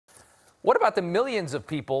What about the millions of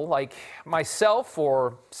people like myself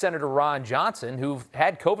or Senator Ron Johnson who've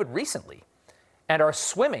had COVID recently and are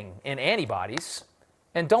swimming in antibodies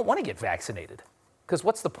and don't want to get vaccinated? Because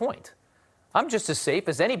what's the point? I'm just as safe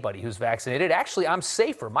as anybody who's vaccinated. Actually, I'm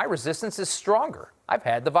safer. My resistance is stronger. I've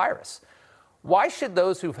had the virus. Why should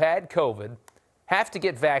those who've had COVID have to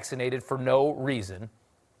get vaccinated for no reason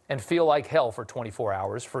and feel like hell for 24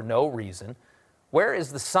 hours for no reason? Where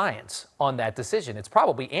is the science on that decision? It's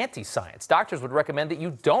probably anti-science. Doctors would recommend that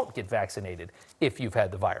you don't get vaccinated if you've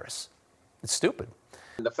had the virus. It's stupid.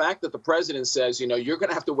 And the fact that the president says, you're going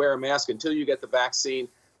to have to wear a mask until you get the vaccine,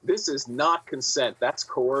 this is not consent. That's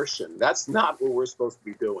coercion. That's not what we're supposed to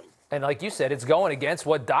be doing. And like you said, it's going against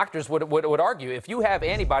what doctors would argue. If you have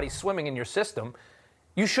antibodies swimming in your system,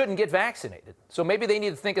 you shouldn't get vaccinated. So maybe they need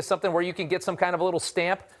to think of something where you can get some kind of a little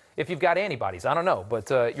stamp if you've got antibodies. I don't know, but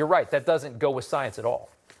you're right. That doesn't go with science at all.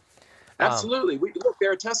 Absolutely. Look,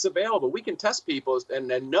 there are tests available. We can test people and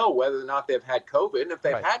know whether or not they've had COVID. And if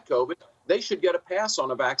they've had COVID, they should get a pass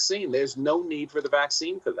on a vaccine. There's no need for the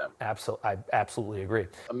vaccine for them. I absolutely agree.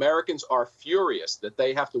 Americans are furious that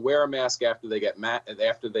they have to wear a mask after they get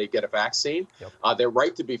a vaccine. Yep. They're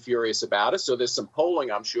right to be furious about it. So there's some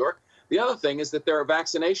polling, I'm sure. The other thing is that their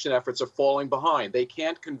vaccination efforts are falling behind. They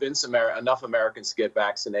can't convince enough Americans to get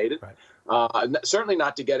vaccinated, certainly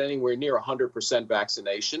not to get anywhere near 100%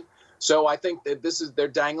 vaccination. So I think that they're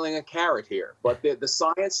dangling a carrot here. But the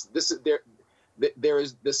science,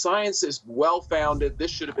 the science is well-founded.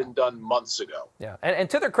 This should have been done months ago. Yeah, and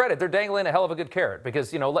to their credit, they're dangling a hell of a good carrot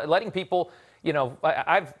because, letting people,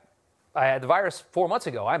 I had the virus 4 months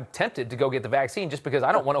ago. I'm tempted to go get the vaccine just because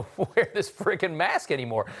I don't want to wear this freaking mask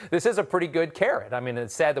anymore. This is a pretty good carrot. I mean,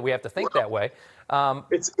 it's sad that we have to think that way.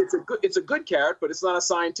 It's a good carrot, but it's not a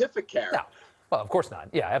scientific carrot. No. Well, of course not.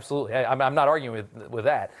 Yeah, absolutely. I'm not arguing with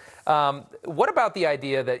that. What about the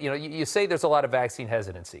idea that, you say there's a lot of vaccine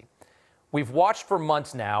hesitancy. We've watched for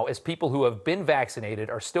months now as people who have been vaccinated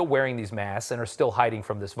are still wearing these masks and are still hiding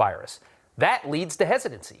from this virus. That leads to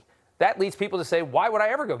hesitancy. That leads people to say, why would I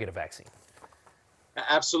ever go get a vaccine?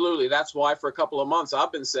 Absolutely. That's why for a couple of months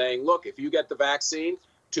I've been saying, look, if you get the vaccine,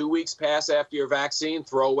 2 weeks pass after your vaccine,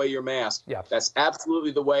 throw away your mask. Yeah. That's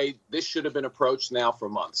absolutely the way this should have been approached now for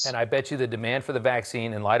months. And I bet you the demand for the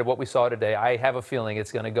vaccine, in light of what we saw today, I have a feeling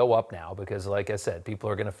it's going to go up now because, like I said, people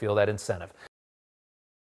are going to feel that incentive.